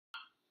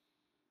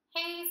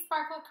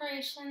Sparkle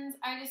Kreations.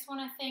 I just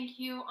want to thank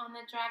you on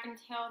the dragon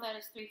tail that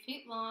is 3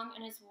 feet long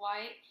and is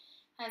white.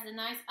 Has a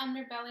nice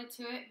underbelly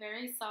to it,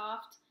 very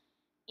soft.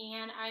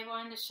 And I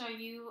wanted to show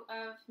you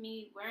of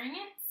me wearing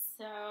it.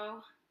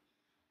 So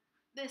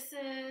this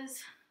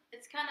is,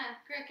 it's kind of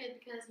crooked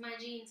because my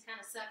jeans kind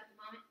of suck at the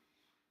moment.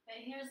 But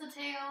here's the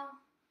tail,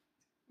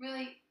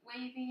 really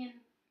wavy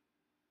and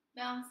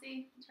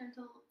bouncy. Turn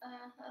to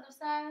the other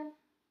side.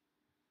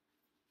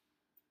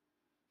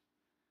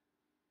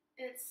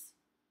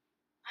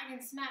 I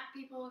can smack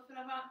people if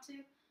I want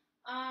to.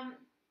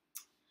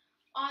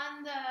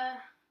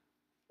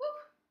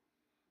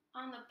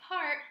 On the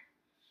part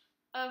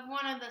of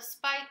one of the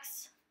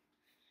spikes,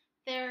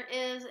 there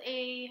is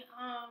a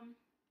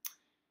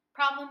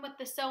problem with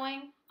the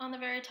sewing on the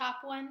very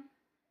top one,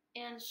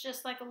 and it's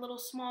just like a little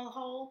small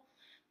hole,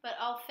 but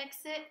I'll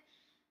fix it.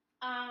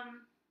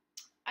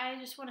 I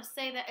just want to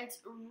say that it's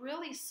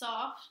really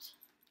soft.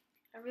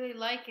 I really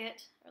like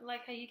it. I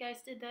like how you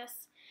guys did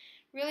this.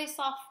 Really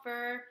soft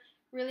fur,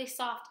 really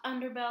soft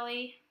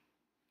underbelly,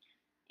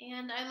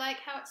 and I like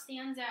how it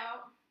stands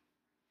out.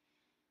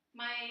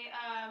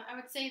 I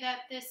would say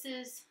that this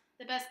is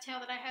the best tail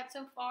that I had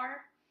so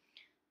far,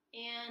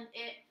 and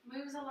it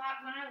moves a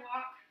lot when I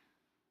walk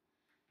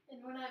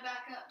and when I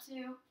back up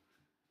too.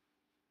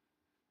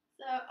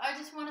 So I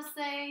just want to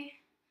say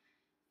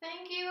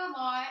thank you a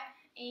lot,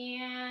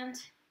 and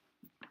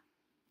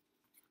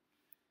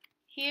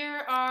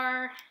here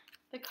are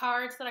the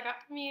cards that I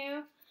got from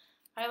you.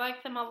 I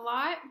like them a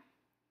lot.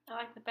 I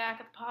like the back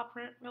of the paw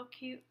print, real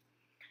cute.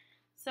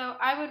 So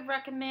I would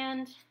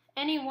recommend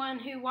anyone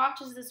who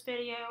watches this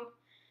video,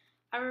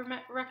 I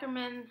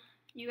recommend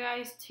you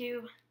guys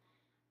to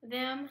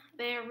them.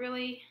 They are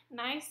really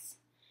nice.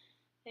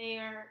 They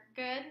are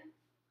good.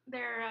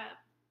 Their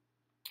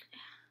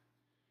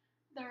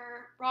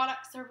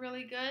products are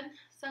really good,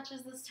 such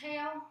as this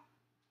tail.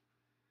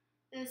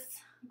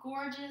 This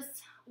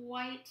gorgeous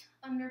white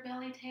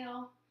underbelly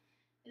tail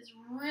is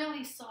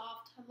really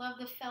soft. I love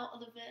the felt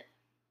of it.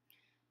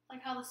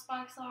 Like how the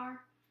spikes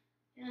are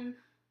and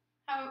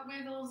how it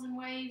wiggles and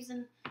waves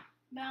and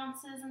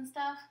bounces and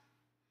stuff.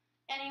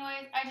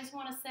 Anyways, I just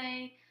want to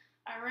say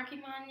I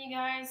recommend you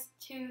guys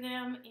to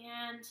them,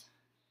 and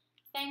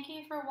thank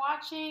you for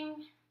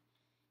watching,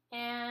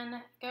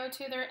 and go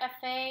to their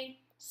FA,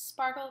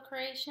 Sparkle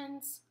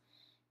Kreations,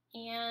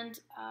 and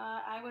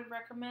I would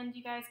recommend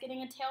you guys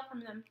getting a tail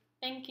from them.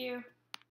 Thank you.